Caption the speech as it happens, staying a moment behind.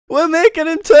We're making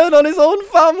him turn on his own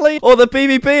family. Oh, they're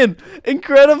PvPing.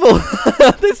 Incredible.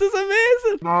 This is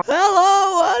amazing.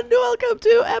 Hello and welcome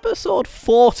to episode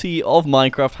 40 of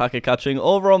Minecraft Hacker Catching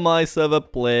over on my server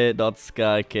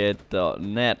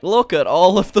play.skykit.net. Look at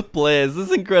all of the players. This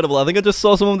is incredible. I think I just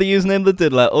saw someone with the username that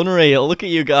did that. Unreal. Look at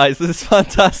you guys. This is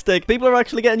fantastic. People are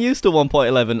actually getting used to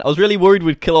 1.11. I was really worried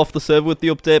we'd kill off the server with the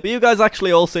update, but you guys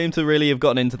actually all seem to really have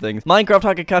gotten into things. Minecraft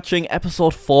Hacker Catching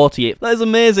episode 40. That is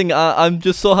amazing. I'm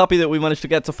just so happy that we managed to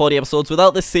get to 40 episodes.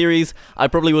 Without this series, I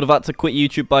probably would have had to quit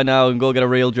YouTube by now and go get a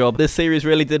real job. This series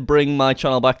really did bring my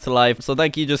channel back to life, so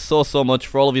thank you just so much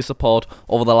for all of your support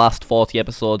over the last 40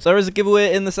 episodes. There is a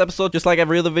giveaway in this episode, just like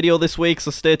every other video this week, so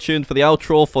stay tuned for the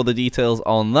outro for the details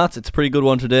on that. It's a pretty good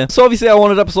one today. So obviously I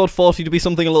wanted episode 40 to be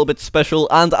something a little bit special,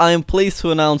 and I am pleased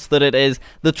to announce that it is.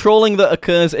 The trolling that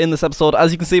occurs in this episode,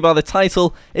 as you can see by the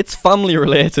title, it's family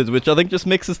related, which I think just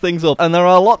mixes things up, and there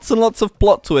are lots and lots of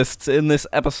plot twists in this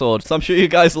episode, so I'm sure you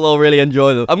guys will all really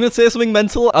enjoy them. I'm going to say something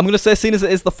mental. I'm going to say, seeing as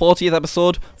it is the 40th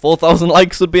episode, 4,000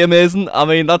 likes would be amazing. I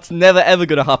mean, that's never ever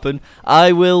going to happen.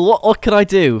 I will, what could I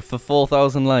do for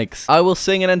 4,000 likes? I will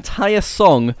sing an entire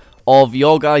song of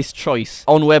your guys' choice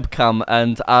on webcam,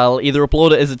 and I'll either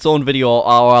upload it as its own video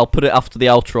or I'll put it after the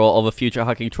outro of a future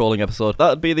hacking trolling episode.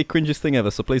 That'd be the cringiest thing ever,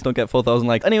 so please don't get 4,000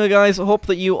 likes. Anyway guys, I hope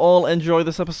that you all enjoy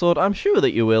this episode. I'm sure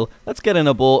that you will. Let's get in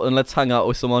a boat and let's hang out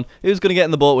with someone. Who's gonna get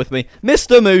in the boat with me?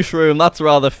 Mr. Mushroom, that's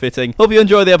rather fitting. Hope you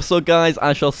enjoy the episode guys.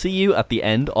 I shall see you at the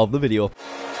end of the video.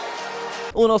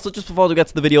 Oh, and also, just before we get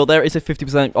to the video, there is a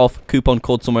 50% off coupon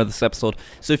code somewhere in this episode.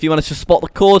 So if you manage to spot the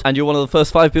code and you're one of the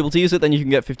first 5 people to use it, then you can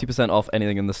get 50% off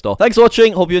anything in the store. Thanks for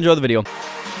watching. Hope you enjoy the video.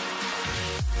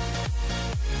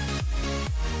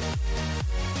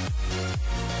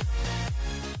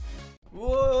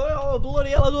 Oh, bloody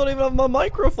hell, I don't even have my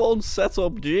microphone set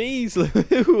up. Jeez,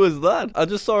 who was that? I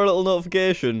just saw a little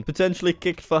notification, potentially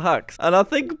kicked for hacks. And I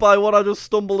think by what I just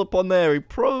stumbled upon there, he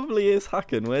probably is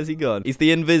hacking. Where's he gone? He's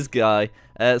the invis guy.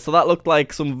 So that looked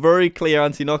like some very clear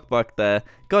anti-knockback there.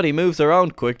 God, he moves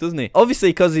around quick, doesn't he?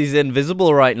 Obviously, because he's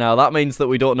invisible right now, that means that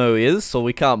we don't know who he is, so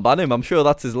we can't ban him. I'm sure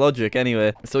that's his logic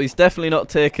anyway. So he's definitely not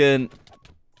taken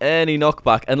any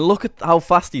knockback. And look at how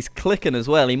fast he's clicking as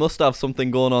well. He must have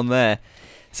something going on there.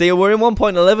 See, we're in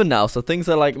 1.11 now, so things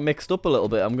are like mixed up a little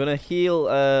bit. I'm going to heal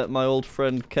my old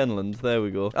friend Kenland. There we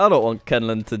go. I don't want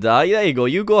Kenland to die. There you go.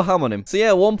 You go ham on him. So yeah,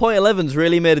 1.11's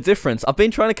really made a difference. I've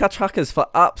been trying to catch hackers for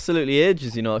absolutely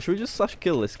ages, you know. Should we just slash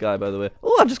kill this guy, by the way?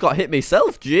 Oh, I just got hit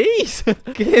myself. Jeez.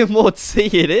 Game mode C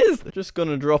it is. Just going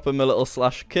to drop him a little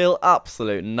slash kill.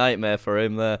 Absolute nightmare for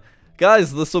him there.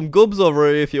 Guys, there's some gubs over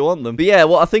here if you want them. But yeah,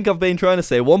 what I think I've been trying to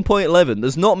say, 1.11,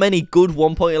 there's not many good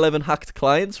 1.11 hacked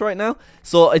clients right now.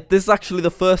 So this is actually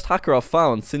the first hacker I've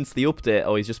found since the update.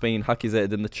 Oh, he's just being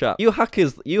hackizated in the chat. You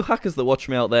hackers that watch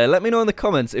me out there, let me know in the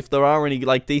comments if there are any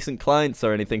like decent clients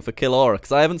or anything for Kill Aura,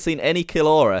 because I haven't seen any Kill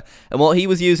Aura. And what he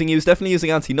was definitely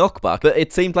using anti-knockback, but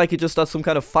it seemed like he just had some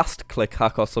kind of fast click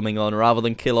hack or something on rather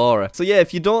than Kill Aura. So yeah,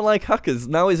 if you don't like hackers,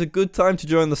 now is a good time to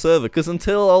join the server, because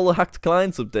until all the hacked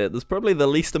clients update, there's probably the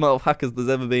least amount of hackers there's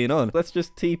ever been on. Let's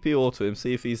just TPO to him,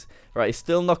 see if he's... Right, he's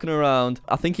still knocking around.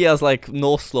 I think he has like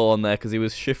no slow on there because he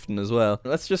was shifting as well.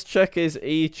 Let's just check his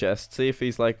E-chest, see if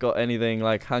he's like got anything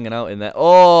like hanging out in there.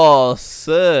 Oh,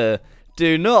 sir.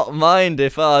 Do not mind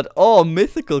if I'd... Oh,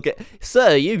 mythical get...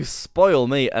 Sir, you spoil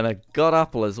me, and a god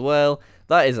apple as well.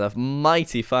 That is a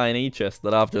mighty fine E-chest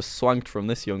that I've just swanked from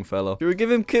this young fellow. Should we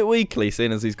give him Kit Weekly,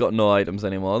 seeing as he's got no items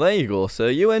anymore? There you go, sir.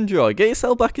 You enjoy. Get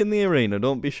yourself back in the arena.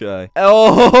 Don't be shy.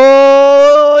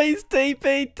 Oh, he's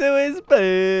TP'd to his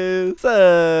booth.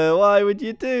 Sir, why would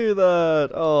you do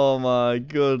that? Oh, my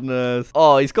goodness.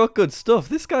 Oh, he's got good stuff.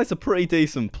 This guy's a pretty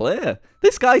decent player.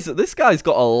 This guy's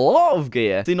got a lot of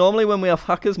gear. See, normally when we have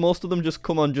hackers, most of them just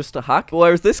come on just to hack.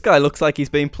 Whereas this guy looks like he's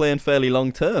been playing fairly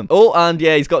long term. Oh, and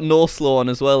yeah, he's got no slow on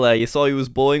as well there. You saw he was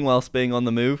bowing whilst being on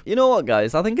the move. You know what,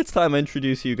 guys? I think it's time I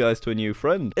introduce you guys to a new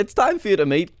friend. It's time for you to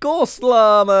meet Ghost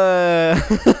Llama.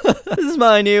 This is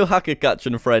my new hacker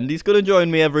catching friend. He's going to join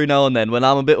me every now and then when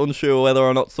I'm a bit unsure whether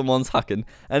or not someone's hacking.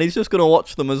 And he's just going to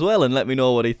watch them as well and let me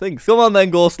know what he thinks. Come on then,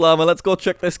 Ghost Llama. Let's go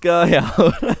check this guy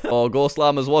out. Oh, Ghost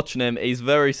Llama's watching him. He's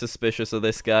very suspicious of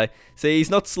this guy. See, he's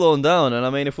not slowing down, and I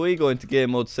mean, if we go into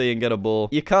game mode C and get a bow,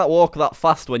 you can't walk that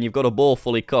fast when you've got a bow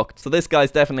fully cocked. So this guy's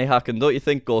definitely hacking, don't you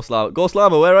think, Ghost Llama? Ghost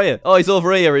Llama, where are you? Oh, he's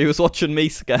over here. He was watching me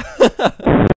scare.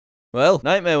 Well,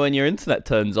 nightmare when your internet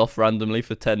turns off randomly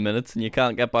for 10 minutes and you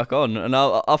can't get back on. And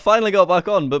I finally got back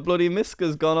on, but bloody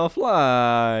Miska's gone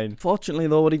offline. Fortunately,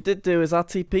 though, what he did do is I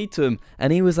TP'd to him,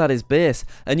 and he was at his base.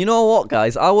 And you know what,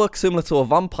 guys? I work similar to a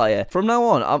vampire. From now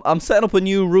on, I'm setting up a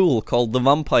new rule called the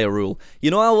vampire rule.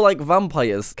 You know how, like,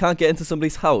 vampires can't get into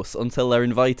somebody's house until they're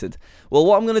invited? Well,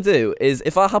 what I'm going to do is,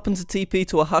 if I happen to TP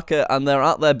to a hacker and they're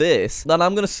at their base, then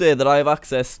I'm going to say that I have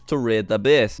access to raid their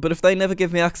base. But if they never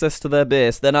give me access to their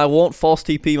base, then I won't force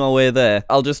TP my way there.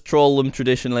 I'll just troll them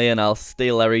traditionally and I'll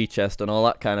steal their e-chest and all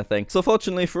that kind of thing. So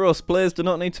fortunately for us, players do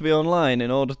not need to be online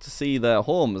in order to see their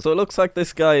homes. So it looks like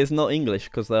this guy is not English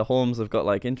because their homes have got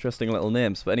like interesting little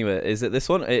names. But anyway, is it this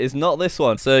one? It is not this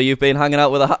one. So you've been hanging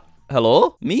out with a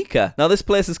Hello? Mika. Now, this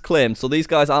place is claimed, so these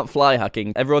guys aren't fly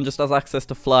hacking. Everyone just has access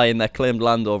to fly in their claimed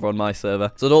land over on my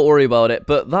server. So don't worry about it.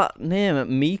 But that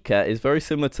name, Mika, is very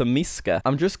similar to Miska.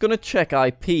 I'm just going to check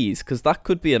IPs, because that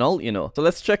could be an alt, you know. So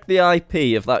let's check the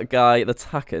IP of that guy that's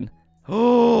hacking.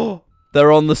 Oh!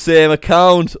 They're on the same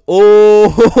account.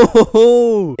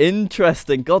 Oh,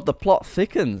 interesting. God, the plot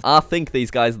thickens. I think these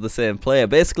guys are the same player.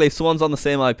 Basically, if someone's on the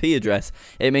same IP address,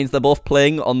 it means they're both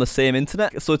playing on the same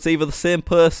internet. So it's either the same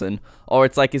person or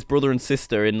it's like his brother and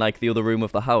sister in like the other room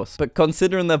of the house. But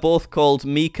considering they're both called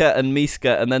Mika and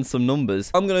Miska and then some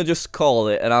numbers, I'm going to just call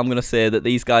it and I'm going to say that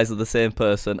these guys are the same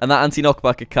person. And that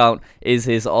anti-knockback account is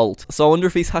his alt. So I wonder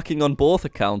if he's hacking on both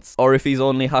accounts or if he's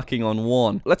only hacking on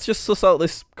one. Let's just suss out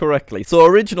this correctly. So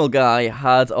original guy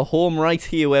had a home right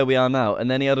here where we are now, and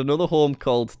then he had another home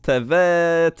called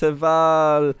Tevala.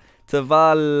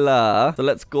 So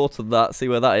let's go to that, see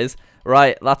where that is.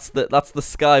 Right, that's the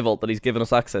Sky Vault that he's given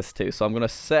us access to. So I'm gonna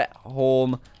set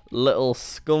home little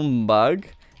scumbag.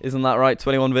 Isn't that right,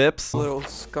 21 Vapes? Little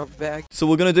scumbag. So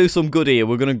we're going to do some good here.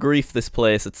 We're going to grief this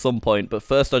place at some point. But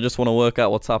first, I just want to work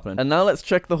out what's happening. And now let's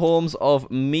check the homes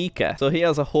of Mika. So he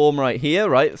has a home right here,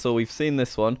 right? So we've seen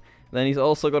this one. Then he's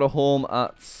also got a home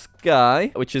at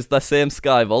Sky, which is the same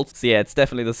Sky Vault. So yeah, it's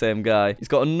definitely the same guy. He's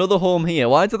got another home here.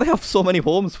 Why do they have so many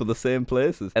homes for the same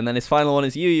places? And then his final one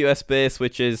is US base,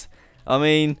 which is, I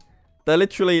mean, they're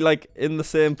literally like in the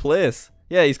same place.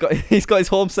 Yeah, he's got his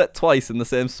home set twice in the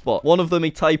same spot. One of them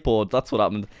he typoed. That's what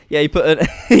happened. Yeah, he put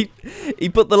he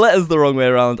put the letters the wrong way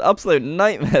around. Absolute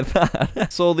nightmare that.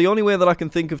 So the only way that I can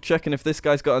think of checking if this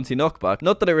guy's got anti-knockback,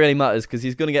 not that it really matters because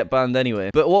he's gonna get banned anyway.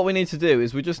 But what we need to do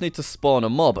is we just need to spawn a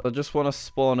mob. I just want to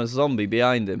spawn a zombie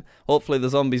behind him. Hopefully the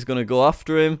zombie's gonna go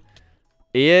after him.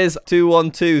 He is.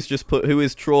 212's just put who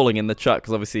is trolling in the chat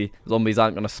because obviously zombies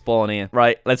aren't going to spawn here.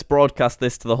 Right, let's broadcast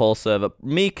this to the whole server.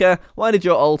 Mika, why did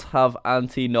your alt have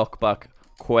anti-knockback?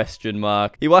 Question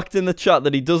mark. He whacked in the chat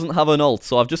that he doesn't have an alt,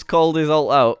 so I've just called his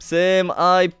alt out. Same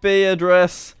IP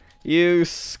address. You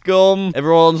scum.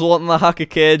 Everyone's wanting the hacker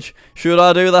cage. Should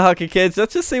I do the hacker cage?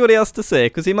 Let's just see what he has to say,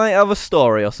 because he might have a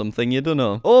story or something, you don't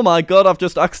know. Oh my god, I've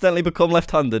just accidentally become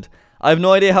left-handed. I have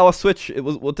no idea how I switch.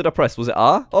 What did I press? Was it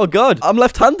R? Oh god, I'm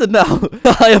left-handed now.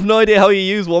 I have no idea how you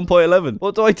use 1.11.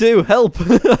 What do I do? Help.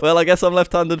 Well, I guess I'm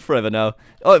left-handed forever now.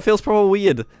 Oh, it feels probably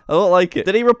weird. I don't like it.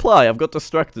 Did he reply? I've got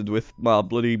distracted with my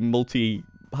bloody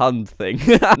multi-hand thing.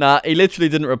 Nah, he literally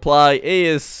didn't reply. He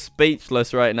is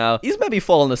speechless right now. He's maybe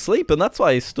fallen asleep and that's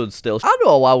why he stood still. I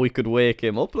know how we could wake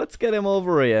him up. Let's get him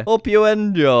over here. Hope you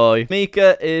enjoy.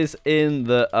 Mika is in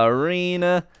the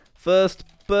arena. First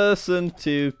person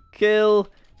to kill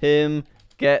him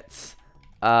gets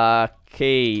a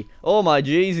key. Oh my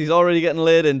jeez, he's already getting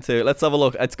laid into. Let's have a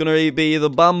look. It's going to be the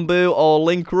bamboo or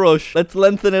link rush. Let's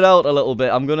lengthen it out a little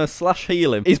bit. I'm going to slash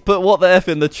heal him. He's put what the F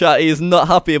in the chat. He is not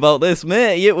happy about this.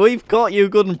 Mate, we've got you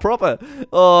good and proper.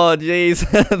 Oh jeez,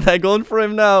 they're going for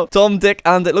him now. Tom, Dick,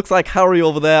 and it looks like Harry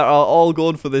over there are all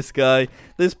going for this guy.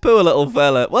 This poor little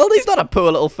fella. Well, he's not a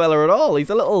poor little fella at all. He's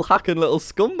a little hacking little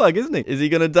scumbag, isn't he? Is he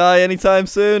going to die anytime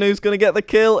soon? Who's going to get the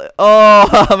kill?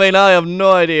 Oh, I mean, I have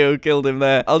no idea who killed him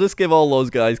there. I'll just give all those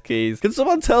guys keys. Can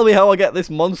someone tell me how I get this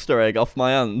monster egg off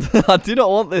my hand? I do not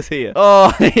want this here.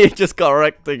 Oh, he just got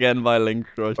wrecked again by Link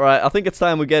Crush. All right, I think it's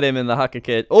time we get him in the hacker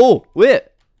kit. Oh, wait.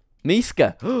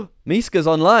 Miska. Miska's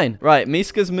online. Right,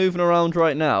 Miska's moving around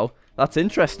right now. That's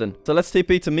interesting. So let's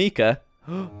TP to Mika.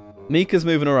 Mika's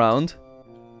moving around.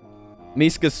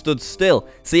 Miska stood still.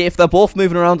 See, if they're both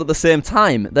moving around at the same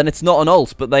time, then it's not an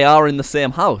ult, but they are in the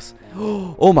same house.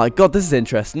 Oh my god, this is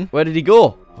interesting. Where did he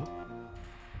go?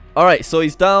 Alright, so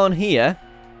he's down here.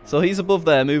 So he's above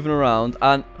there, moving around,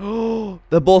 and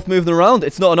they're both moving around.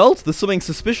 It's not an ult. There's something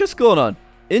suspicious going on.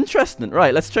 Interesting.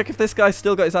 Right, let's check if this guy's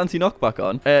still got his anti-knockback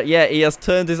on. Yeah, he has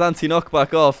turned his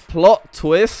anti-knockback off. Plot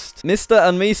twist. Mr.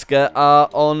 and Miska are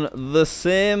on the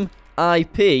same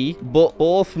IP, but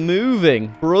both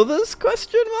moving. Brothers,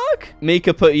 question mark?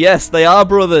 Mika put, yes, they are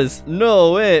brothers.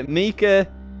 No, wait, Mika,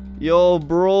 your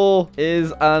bro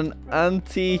is an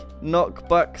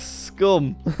anti-knockback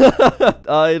scum.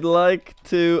 I'd like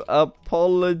to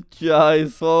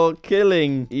apologize for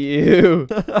killing you.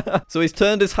 So he's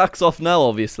turned his hacks off now,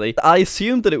 obviously. I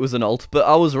assumed that it was an alt, but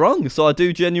I was wrong, so I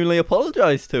do genuinely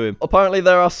apologize to him. Apparently,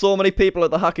 there are so many people at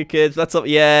the hacker cage. That's up.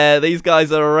 Yeah, these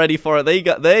guys are ready for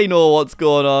it. They know what's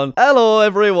going on. Hello,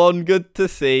 everyone. Good to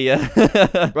see you.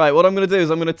 Right, what I'm going to do is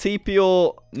I'm going to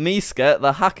TPO Miska,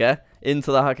 the hacker,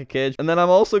 into the hacker cage, and then I'm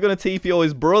also going to TPO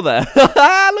his brother.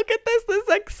 Look at this. This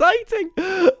is exciting.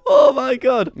 Oh my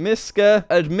god. Miska,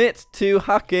 admit to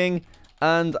hacking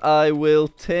and I will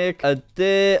take a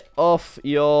day off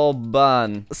your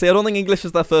ban. See, I don't think English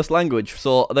is their first language,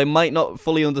 so they might not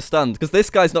fully understand, because this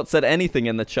guy's not said anything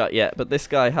in the chat yet, but this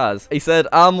guy has. He said,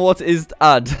 what is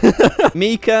ad?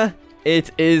 Mika, it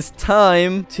is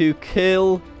time to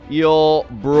kill your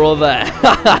brother.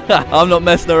 I'm not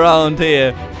messing around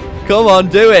here. Come on,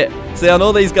 do it. See, I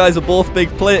know these guys are both big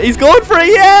players. He's going for it.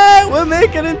 Yeah, we're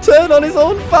making him turn on his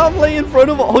own family in front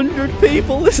of 100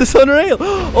 people. This is unreal.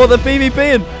 Oh, they're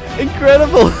PvPing.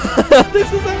 Incredible.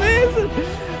 This is amazing.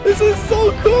 This is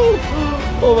so cool.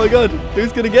 Oh my god.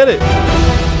 Who's going to get it?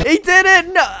 He did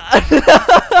it. No.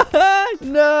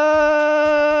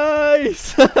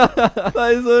 Nice.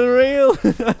 That is unreal.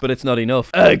 But it's not enough.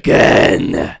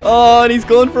 Again. Oh, and he's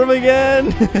going for him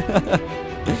again.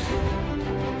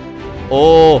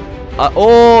 Oh,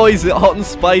 he's hot and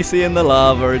spicy in the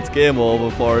lava. It's game over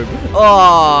for him.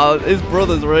 Oh, his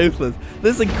brother's ruthless.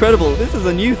 This is incredible. This is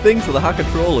a new thing to the hacker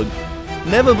trolling.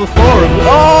 Never before.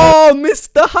 Oh,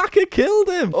 Mr. Hacker killed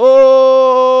him.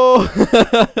 Oh,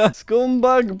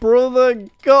 scumbag brother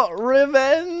got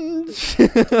revenge.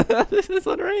 This is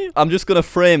unreal. I'm just going to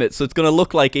frame it so it's going to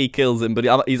look like he kills him, but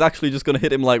he's actually just going to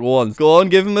hit him like once. Go on,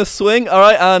 give him a swing. All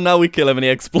right, and now we kill him and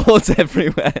he explodes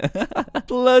everywhere.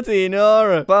 Bloody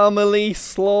Nora. Family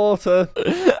slaughter.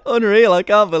 Unreal, I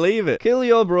can't believe it. Kill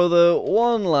your brother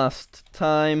one last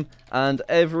time and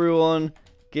everyone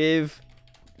give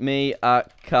me a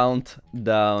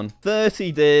countdown.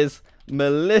 30 days,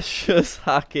 malicious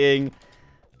hacking.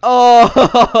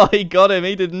 Oh, he got him.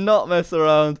 He did not mess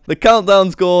around. The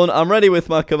countdown's going. I'm ready with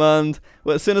my command.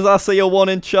 Well, as soon as I see a 1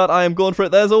 in chat, I am going for it.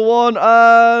 There's a 1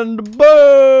 and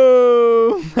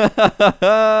boom.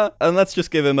 And let's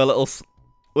just give him a little...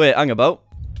 Wait, hang about.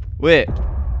 Wait.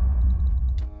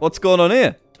 What's going on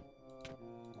here?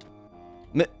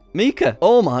 Mika.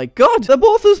 Oh my god. They're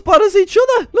both as bad as each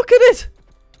other. Look at it.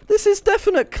 This is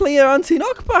definite clear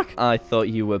anti-knockback. I thought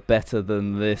you were better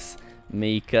than this,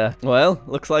 Mika. Well,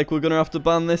 looks like we're going to have to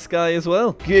ban this guy as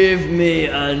well. Give me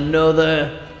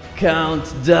another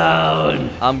countdown.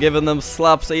 I'm giving them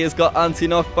slaps. He has got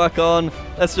anti-knockback on.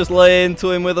 Let's just lay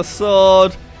into him with a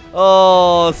sword.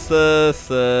 Oh, sir.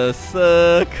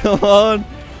 Come on.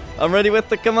 I'm ready with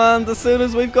the command. As soon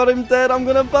as we've got him dead, I'm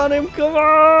going to ban him. Come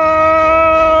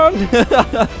on.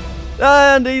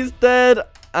 And he's dead.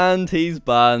 And he's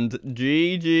banned.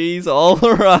 GG's all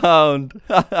around.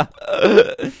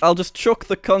 I'll just chuck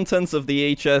the contents of the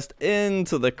e-chest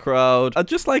into the crowd. I'd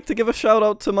just like to give a shout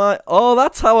out to my... Oh,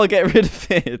 that's how I get rid of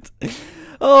it.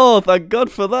 Oh, thank God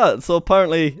for that. So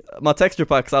apparently my texture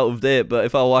pack's out of date, but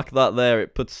if I whack that there,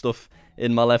 it puts stuff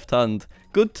in my left hand.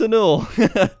 Good to know.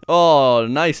 Oh,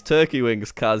 nice turkey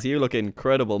wings, Kaz. You look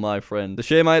incredible, my friend. The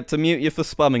shame I had to mute you for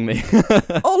spamming me.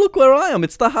 Oh, look where I am.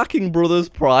 It's the Hacking Brothers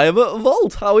private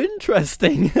vault. How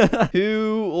interesting.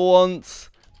 Who wants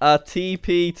a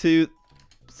TP to...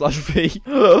 /V.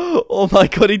 Oh my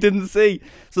god, he didn't see.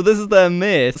 So this is their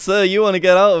mate. Sir, you want to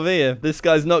get out of here. This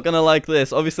guy's not going to like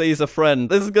this. Obviously, he's a friend.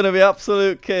 This is going to be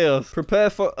absolute chaos. Prepare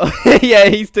for... Yeah,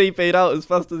 he's TP'd out as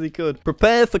fast as he could.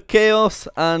 Prepare for chaos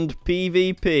and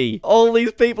PvP. All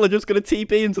these people are just going to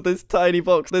TP into this tiny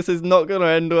box. This is not going to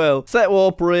end well. Set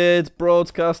warp raid.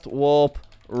 Broadcast warp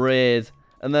raid.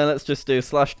 And then let's just do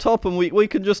 /top and we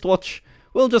can just watch...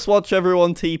 We'll just watch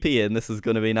everyone TP in. This is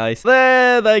going to be nice.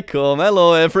 There they come.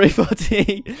 Hello,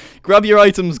 everybody. Grab your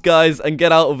items, guys, and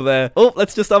get out of there. Oh,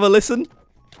 let's just have a listen.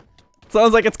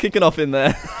 Sounds like it's kicking off in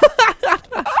there.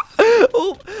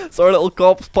 Oh, saw a little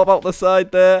corpse pop out the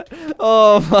side there.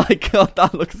 Oh, my God.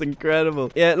 That looks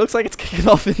incredible. Yeah, it looks like it's kicking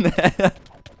off in there.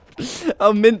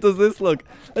 How mint does this look?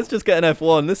 Let's just get an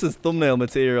F1. This is thumbnail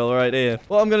material right here.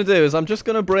 What I'm going to do is I'm just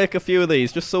going to break a few of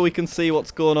these just so we can see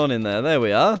what's going on in there. There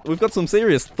we are. We've got some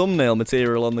serious thumbnail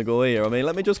material on the go here. I mean,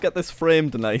 let me just get this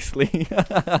framed nicely.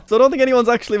 So I don't think anyone's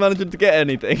actually managing to get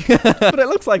anything. But it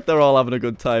looks like they're all having a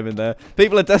good time in there.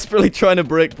 People are desperately trying to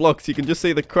break blocks. You can just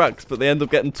see the cracks, but they end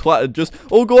up getting twatted just...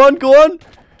 Oh, go on, go on!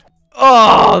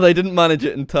 Oh, they didn't manage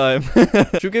it in time.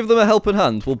 Should we give them a helping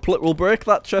hand? We'll break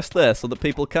that chest there so that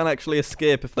people can actually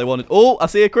escape if they wanted. Oh, I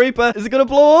see a creeper. Is it going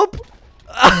to blow up?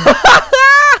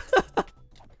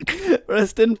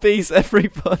 Rest in peace,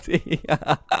 everybody.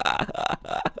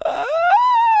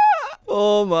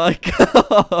 Oh my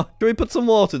god. Should we put some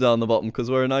water down the bottom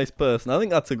because we're a nice person? I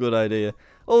think that's a good idea.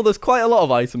 Oh, there's quite a lot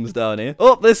of items down here.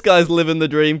 Oh, this guy's living the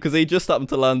dream because he just happened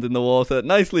to land in the water.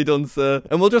 Nicely done, sir.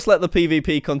 And we'll just let the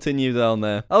PvP continue down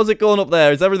there. How's it going up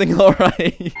there? Is everything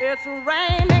alright? It's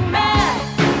raining men.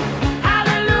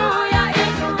 Hallelujah,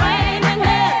 it's raining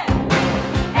men.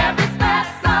 Every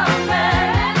step's a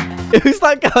man. Who's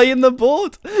that guy in the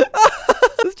boat?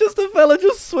 There's just a fella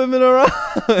just swimming around.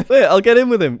 Wait, I'll get in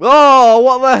with him. Oh,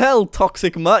 what the hell,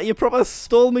 Toxic Matt? You proper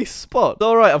stole me spot.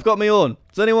 Alright, I've got my own.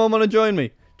 Does anyone want to join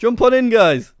me? Jump on in,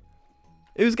 guys.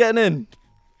 Who's getting in?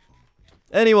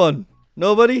 Anyone?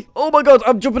 Nobody? Oh my god,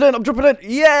 I'm jumping in,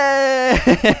 Yay!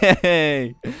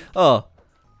 Oh.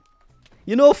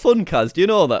 You know Fun Kaz, do you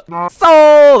know that?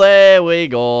 So, there we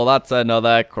go. That's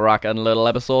another cracking little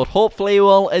episode. Hopefully you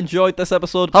all enjoyed this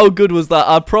episode. How good was that?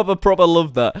 I proper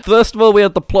loved that. First of all, we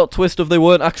had the plot twist of they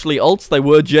weren't actually alts, they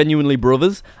were genuinely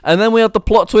brothers. And then we had the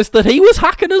plot twist that he was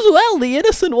hacking as well, the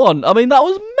innocent one. I mean, that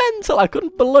was mental. I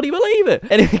couldn't bloody believe it.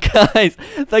 Anyway, guys,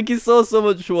 thank you so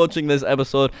much for watching this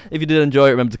episode. If you did enjoy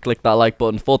it, remember to click that like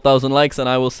button. 4,000 likes and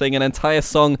I will sing an entire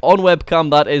song on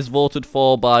webcam that is voted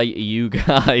for by you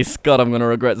guys. God, I'm going to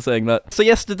regret saying that. So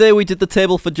yesterday we did the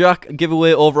Table for Jack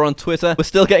giveaway over on Twitter. We're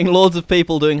still getting loads of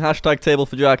people doing hashtag Table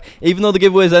for Jack. Even though the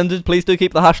giveaway's ended, please do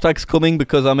keep the hashtags coming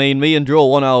because, I mean, me and Joe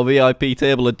won our VIP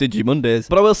table at Digimondays.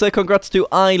 But I will say congrats to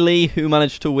Lee who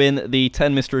managed to win the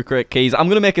 10 mystery crate keys. I'm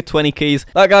going to make it 20 keys.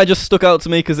 That guy just stuck out to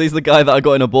me because he's the guy that I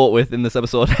got in a boat with in this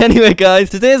episode. Anyway,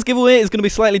 guys, today's giveaway is going to be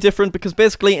slightly different because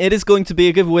basically it is going to be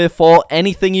a giveaway for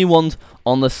anything you want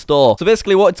on the store. So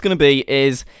basically what it's going to be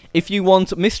is if you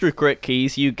want mystery crate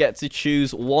keys, you get to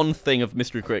choose one thing of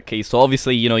mystery crate keys. So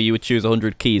obviously, you know, you would choose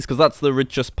 100 keys because that's the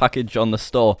richest package on the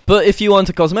store. But if you want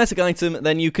a cosmetic item,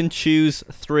 then you can choose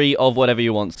 3 of whatever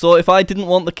you want. So if I didn't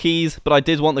want the keys, but I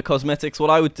did want the cosmetics,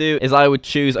 what I would do is I would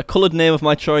choose a coloured name of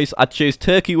my choice. I'd choose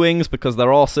turkey wings because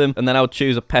they're awesome. And then I would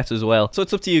choose a pet as well. So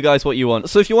it's up to you guys what you want.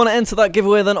 So if you want to enter that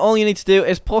giveaway, then all you need to do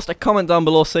is post a comment down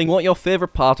below saying what your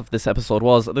favourite part of this episode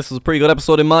was. This was a pretty good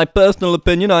episode in my personal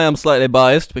opinion. I am slightly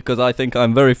biased because I think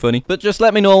I'm very funny. But just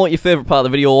let me know what your favourite part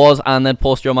of the video was and then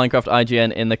post your Minecraft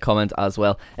IGN in the comment as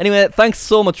well. Anyway, thanks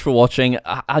so much for watching.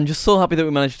 I'm just so happy that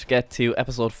we managed to get to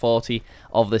episode 40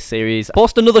 of this series.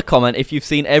 Post another comment if you've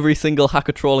seen every single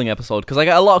hacker trolling episode because I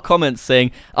get a lot of comments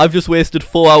saying I've just wasted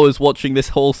 4 hours watching this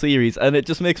whole series and it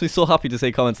just makes me so happy to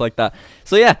see comments like that.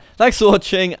 So yeah, thanks for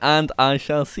watching and I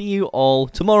shall see you all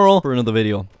tomorrow for another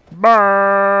video.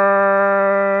 Bye!